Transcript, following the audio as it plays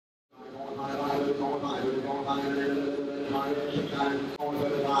I'm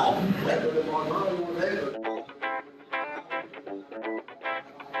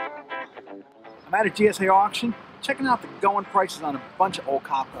at a GSA auction, checking out the going prices on a bunch of old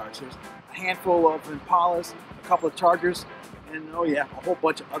cop cars. There's a handful of Impalas, a couple of Chargers, and oh yeah, a whole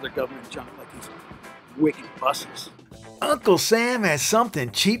bunch of other government junk like these wicked buses. Uncle Sam has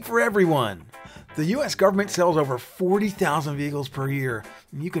something cheap for everyone. The U.S. government sells over 40,000 vehicles per year.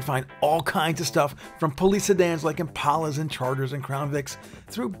 You can find all kinds of stuff from police sedans like Impalas and Chargers and Crown Vics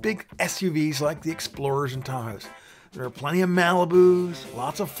through big SUVs like the Explorers and Tahoes. There are plenty of Malibus,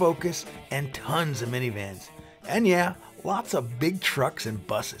 lots of Focus, and tons of minivans. And yeah, lots of big trucks and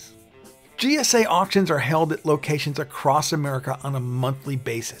buses. GSA auctions are held at locations across America on a monthly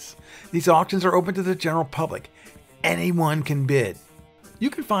basis. These auctions are open to the general public. Anyone can bid. You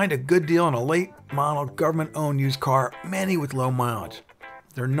can find a good deal on a late model government-owned used car, many with low mileage.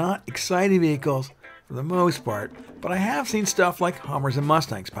 They're not exciting vehicles for the most part, but I have seen stuff like Hummers and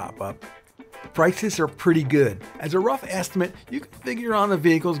Mustangs pop up. Prices are pretty good. As a rough estimate, you can figure on the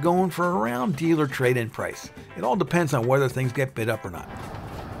vehicles going for around dealer trade-in price. It all depends on whether things get bid up or not.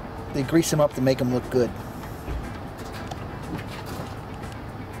 They grease them up to make them look good.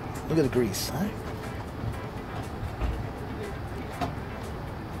 Look at the grease, huh?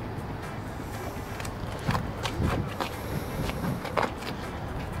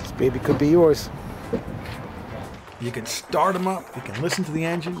 This baby could be yours. You can start them up, you can listen to the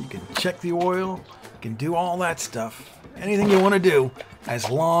engine, you can check the oil, you can do all that stuff. Anything you want to do, as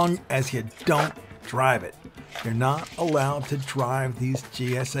long as you don't drive it. You're not allowed to drive these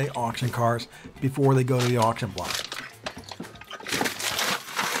GSA auction cars before they go to the auction block.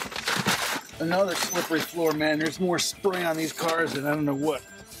 Another slippery floor, man. There's more spray on these cars than I don't know what.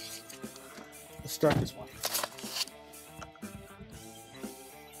 Let's start this one.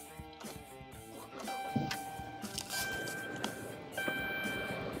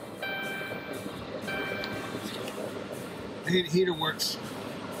 Heater works.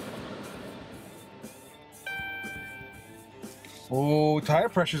 Oh, tire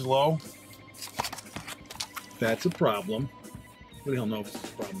pressure's low. That's a problem. Who the hell knows if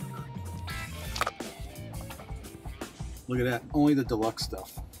it's a problem or not? Look at that. Only the deluxe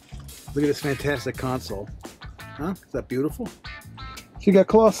stuff. Look at this fantastic console. Huh? Is that beautiful? So you got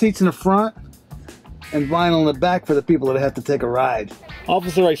cloth seats in the front and vinyl in the back for the people that have to take a ride.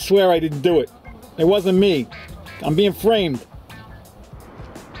 Officer, I swear I didn't do it. It wasn't me. I'm being framed.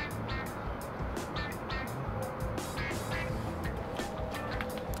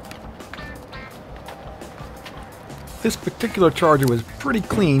 This particular Charger was pretty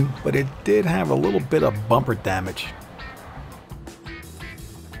clean, but it did have a little bit of bumper damage.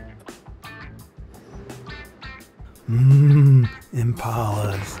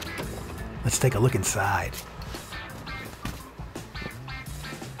 Impalas. Let's take a look inside.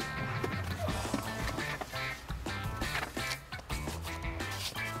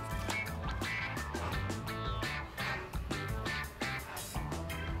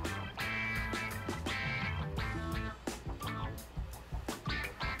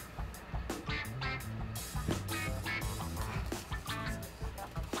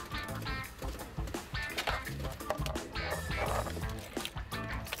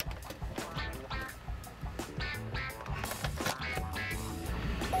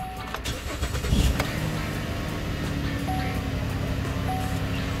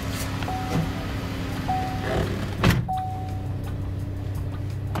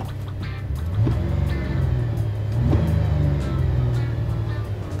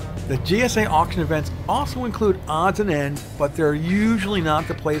 The GSA auction events also include odds and ends, but they're usually not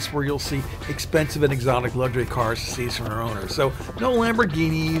the place where you'll see expensive and exotic luxury cars seized from their owners. So no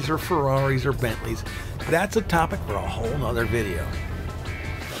Lamborghinis or Ferraris or Bentleys. That's a topic for a whole nother video.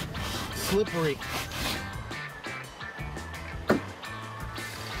 Slippery.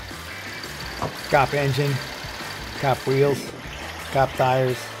 Cop engine, cop wheels, cop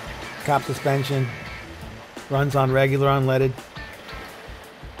tires, cop suspension, runs on regular unleaded.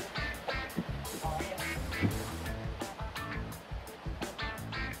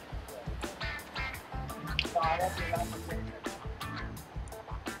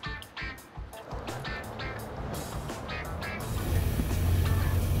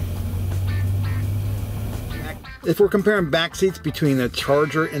 If we're comparing back seats between the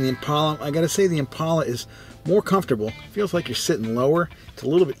Charger and the Impala, I gotta say the Impala is more comfortable. Feels like you're sitting lower. It's a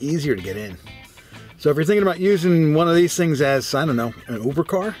little bit easier to get in. So if you're thinking about using one of these things as, I don't know, an Uber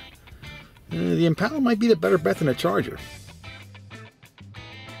car, the Impala might be the better bet than a Charger.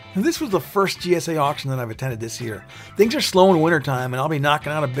 And this was the first GSA auction that I've attended this year. Things are slow in wintertime, and I'll be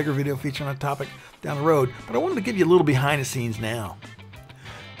knocking out a bigger video feature on a topic down the road, but I wanted to give you a little behind the scenes now.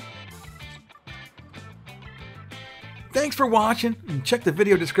 Thanks for watching, and check the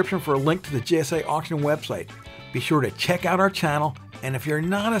video description for a link to the GSA auction website. Be sure to check out our channel, and if you're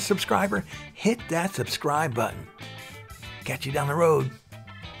not a subscriber, hit that subscribe button. Catch you down the road.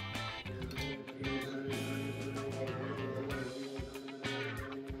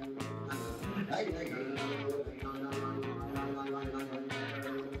 Night.